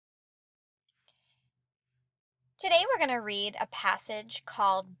Today we're going to read a passage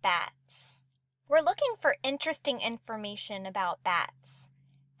called Bats. We're looking for interesting information about bats.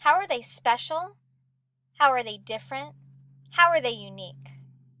 How are they special? How are they different? How are they unique?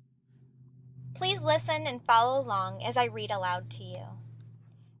 Please listen and follow along as I read aloud to you.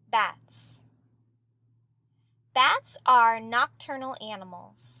 Bats. Bats are nocturnal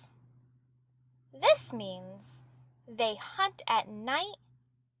animals. This means they hunt at night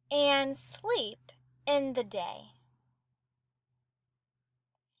and sleep in the day.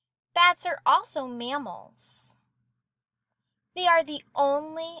 Bats are also mammals. They are the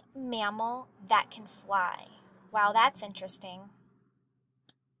only mammal that can fly. Wow, that's interesting.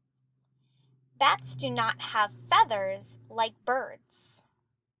 Bats do not have feathers like birds.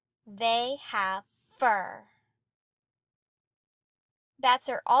 They have fur. Bats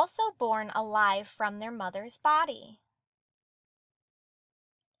are also born alive from their mother's body.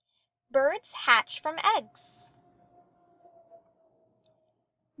 Birds hatch from eggs.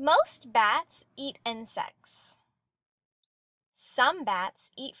 Most bats eat insects. Some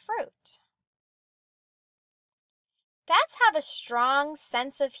bats eat fruit. Bats have a strong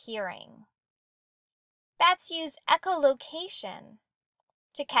sense of hearing. Bats use echolocation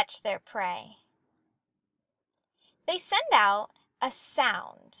to catch their prey. They send out a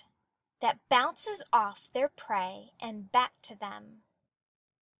sound that bounces off their prey and back to them.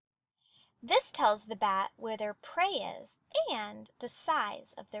 This tells the bat where their prey is and the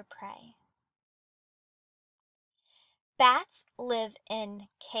size of their prey. Bats live in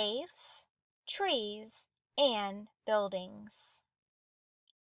caves, trees, and buildings.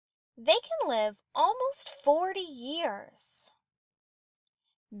 They can live almost 40 years.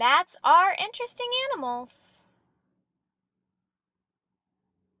 Bats are interesting animals.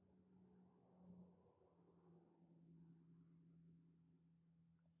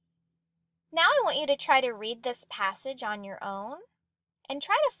 Now I want you to try to read this passage on your own and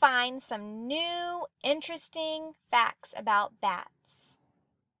try to find some new, interesting facts about bats.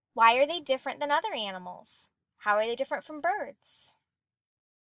 Why are they different than other animals? How are they different from birds?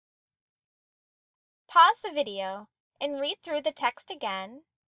 Pause the video and read through the text again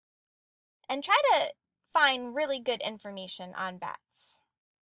and try to find really good information on bats.